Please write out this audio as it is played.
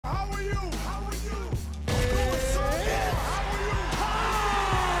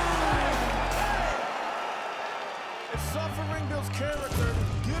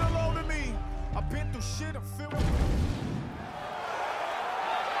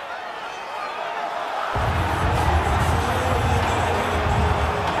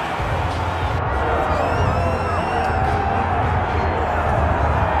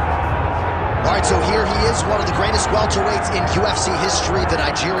one of the greatest welterweights in UFC history, the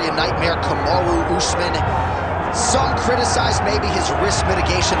Nigerian nightmare Kamaru Usman. Some criticize maybe his risk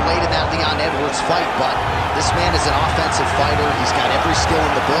mitigation late in that Leon Edwards fight, but this man is an offensive fighter. He's got every skill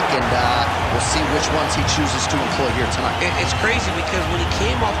in the book, and we'll see which ones he chooses to employ here tonight. It's crazy because when he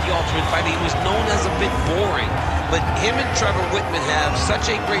came off the Ultimate Fighter, he was known as a bit boring. But him and Trevor Whitman have such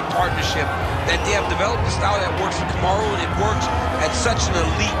a great partnership that they have developed a style that works for Kamaru, and it works at such an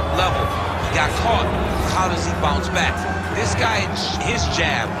elite level. He got caught. How does he bounce back? This guy, his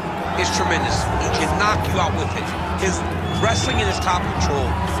jab is tremendous. He can knock you out with it. His wrestling and his top control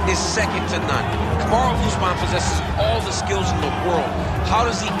is second to none. Kamaru Usman possesses all the skills in the world. How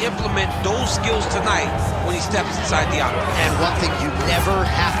does he implement those skills tonight when he steps inside the octagon? And one thing you never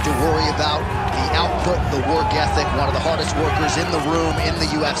have to worry about, the output, the work ethic, one of the hardest workers in the room in the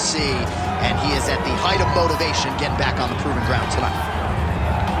UFC, and he is at the height of motivation getting back on the proven ground tonight.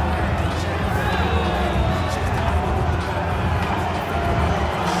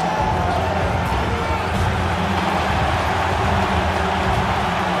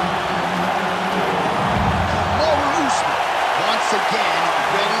 Again,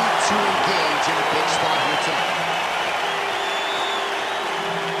 ready to engage in a big spot here tonight.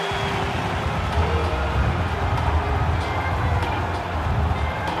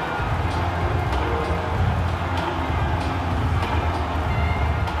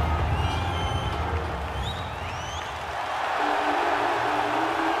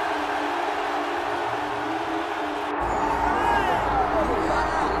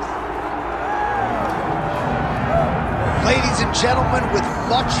 Ladies and gentlemen, with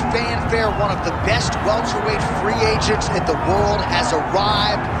much fanfare, one of the best welterweight free agents in the world has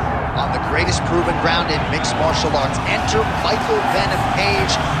arrived on the greatest proven ground in mixed martial arts. Enter Michael Venom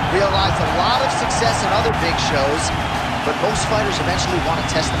Page. Realized a lot of success in other big shows, but most fighters eventually want to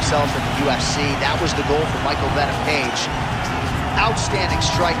test themselves in the UFC. That was the goal for Michael Venom Page. Outstanding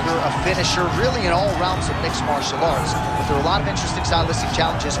striker, a finisher, really in all realms of mixed martial arts. But there are a lot of interesting stylistic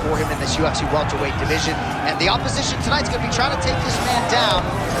challenges for him in this UFC welterweight division. And the opposition tonight's going to be trying to take this man down.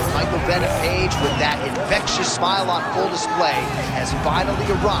 Michael Venom Page, with that infectious smile on full display, has finally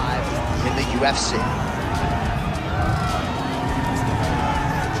arrived in the UFC.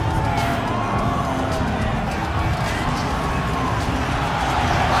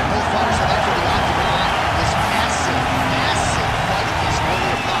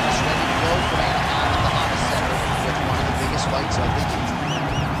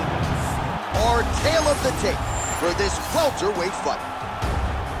 Our tale of the tape for this welterweight fight.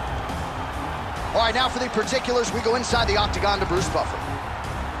 All right, now for the particulars, we go inside the octagon to Bruce Buffer.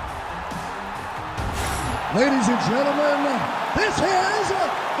 Ladies and gentlemen, this is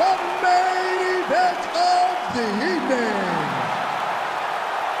the main event of the evening.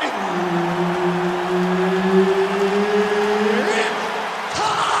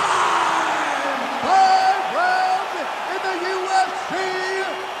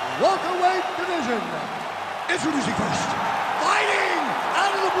 Welterweight division. Introducing first, fighting out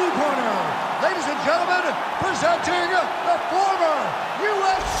of the blue corner, ladies and gentlemen, presenting the former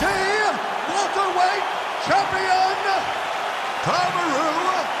UFC welterweight champion,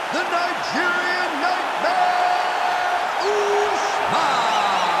 Kamaru, the Nigerian nightmare, Usman.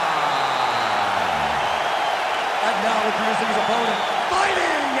 And now introducing his opponent,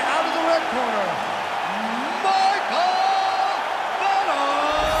 fighting out of the red corner,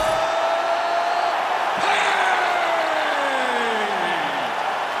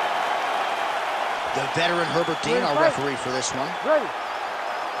 the veteran Herbert Dean, our referee for this one. Ready.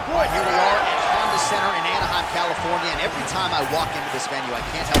 All right, here we are at Honda Center in Anaheim, California, and every time I walk into this venue, I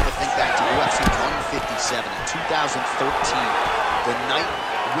can't help but think back to UFC 157 in 2013. The night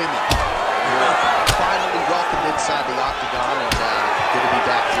women were finally welcomed inside the octagon, and good to be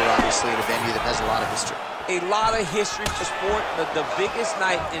back here, obviously, in a venue that has a lot of history. A lot of history for sport, but the biggest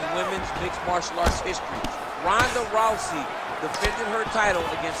night in women's mixed martial arts history. Ronda Rousey defended her title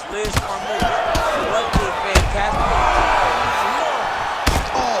against Liz Carmouche. What a fantastic...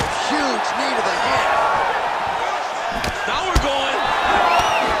 Oh, huge knee to the head. Now we're going.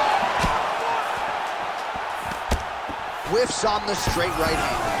 Whiffs on the straight right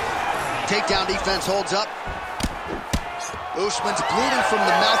hand. Takedown defense holds up. Usman's bleeding from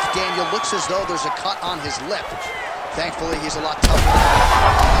the mouth, Daniel. Looks as though there's a cut on his lip. Thankfully, he's a lot tougher.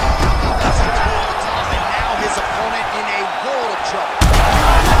 That's a toe to the top, and now his opponent in a world of trouble.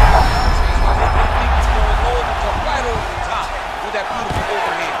 Right over the top with that beautiful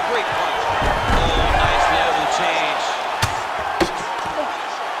overhand. Great punch. Oh, nice level change.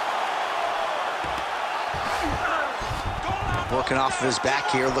 Working off of his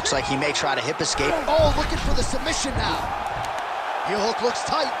back here. Looks like he may try to hip escape. Oh, looking for the submission now. Heel hook looks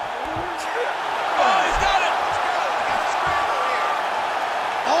tight. Oh, he's got it.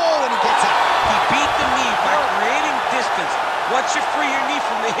 Oh, and he gets out. He beat the knee by creating distance. Once you free your knee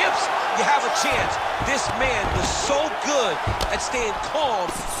from the hips, you have a chance. This man was so good at staying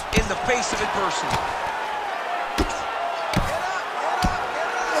calm in the face of adversity.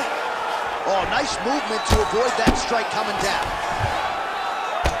 Oh, nice movement to avoid that strike coming down.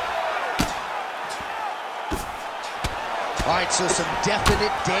 All right, so some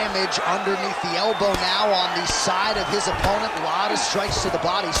definite damage underneath the elbow now on the side of his opponent. A lot of strikes to the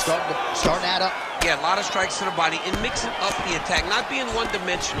body starting to add up. Yeah, a lot of strikes to the body and mixing up the attack, not being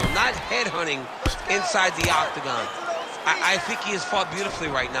one-dimensional, not headhunting inside the octagon. I think he has fought beautifully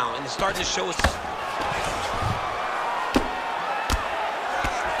right now, and it's starting to show itself.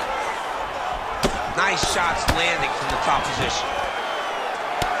 Nice shots landing from the top position.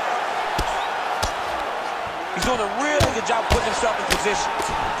 He's doing a really good job putting himself in position.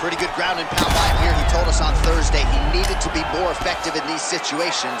 Pretty good ground and pound by him here. He told us on Thursday he needed to be more effective in these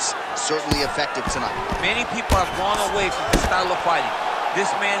situations. Certainly effective tonight. Many people have gone away from this style of fighting.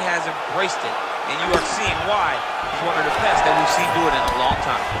 This man has embraced it, and you are seeing why he's one of the best that we've seen do it in a long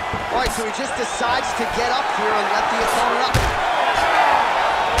time. All right, so he just decides to get up here and let the opponent up.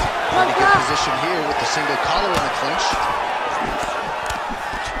 Pretty good position here with the single collar in the clinch.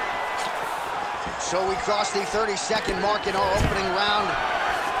 So we cross the 30-second mark in our opening round.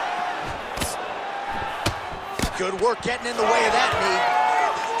 Good work getting in the way of that knee.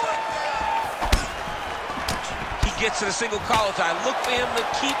 He gets to the single collar tie. Look for him to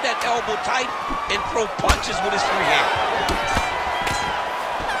keep that elbow tight and throw punches with his free hand.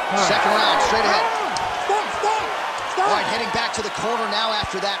 Second round, straight ahead. All right, heading back to the corner now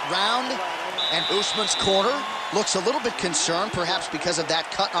after that round. And Usman's corner looks a little bit concerned, perhaps because of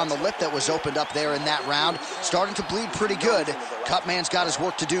that cut on the lip that was opened up there in that round. Starting to bleed pretty good. Cutman's got his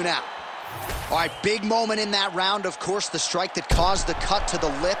work to do now. All right, big moment in that round, of course, the strike that caused the cut to the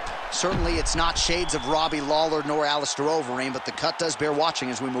lip. Certainly it's not shades of Robbie Lawler nor Alistair Overeem, but the cut does bear watching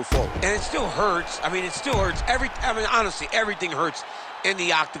as we move forward. And it still hurts. I mean, it still hurts. Honestly, everything hurts in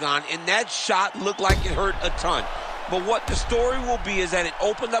the octagon, and that shot looked like it hurt a ton. But what the story will be is that it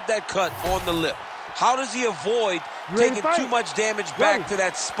opened up that cut on the lip. How does he avoid taking too much damage back to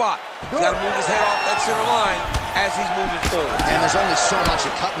that spot? He's got to move his head off that center line as he's moving forward. And there's only so much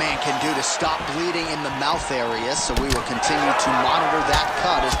a Cutman can do to stop bleeding in the mouth area, so we will continue to monitor that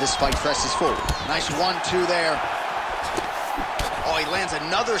cut as this fight presses forward. Nice 1-2 there. Oh, he lands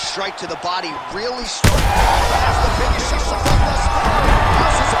another strike to the body, really strong. That's the biggest shot of thus far.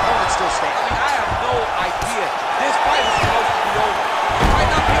 How's his opponent still standing? I mean, I have no idea. This fight is supposed to be over. It might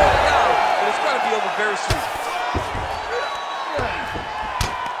not be over now, but it's going to be over very soon.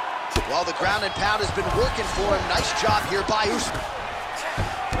 Well, the ground and pound has been working for him. Nice job here by Usman.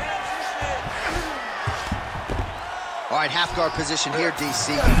 All right, half guard position here,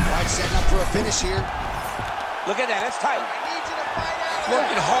 DC. All right, setting up for a finish here. Look at that, that's tight.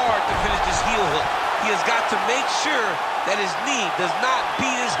 Working hard to finish this heel hook. He has got to make sure that his knee does not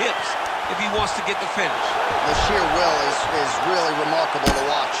beat his hips if he wants to get the finish. The sheer will is really remarkable to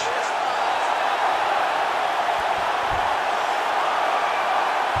watch.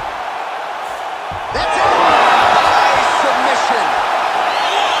 That's it! By submission.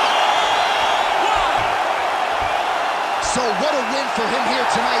 So what a win for him here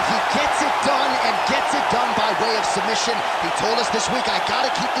tonight. He gets it done and gets it done by way of submission. He told us this week, I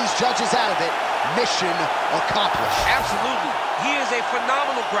gotta keep these judges out of it. Mission accomplished. Absolutely. He is a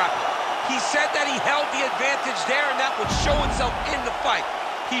phenomenal grappler. He said that he held the advantage there and that would show itself in the fight.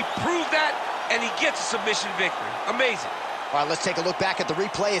 He proved that and he gets a submission victory. Amazing. All right, let's take a look back at the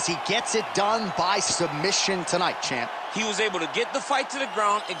replay as he gets it done by submission tonight, champ. He was able to get the fight to the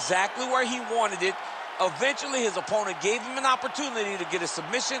ground exactly where he wanted it. Eventually, his opponent gave him an opportunity to get a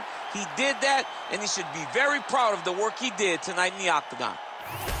submission. He did that, and he should be very proud of the work he did tonight in the octagon.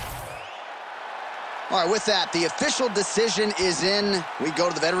 All right, with that, the official decision is in. We go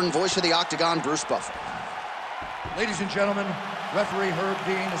to the veteran voice of the octagon, Bruce Buffer. Ladies and gentlemen, referee Herb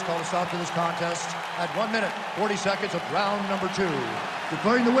Dean has called a stop to this contest at 1 minute, 40 seconds of round number 2.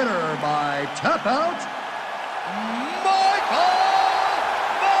 Declaring the winner by tap out, Michael!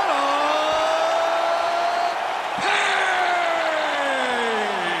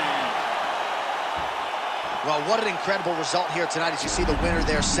 Well, what an incredible result here tonight as you see the winner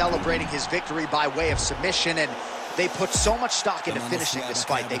there celebrating his victory by way of submission. And They put so much stock into finishing this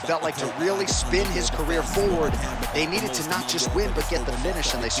fight. They felt like to really spin his career forward, they needed to not just win, but get the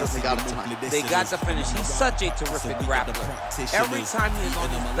finish, and they certainly got it tonight. They got the finish. He's such a terrific grappler. Every time he is on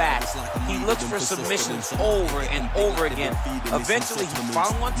his back, he looks for submissions over and over again. Eventually, he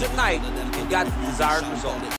found one tonight and got the desired result.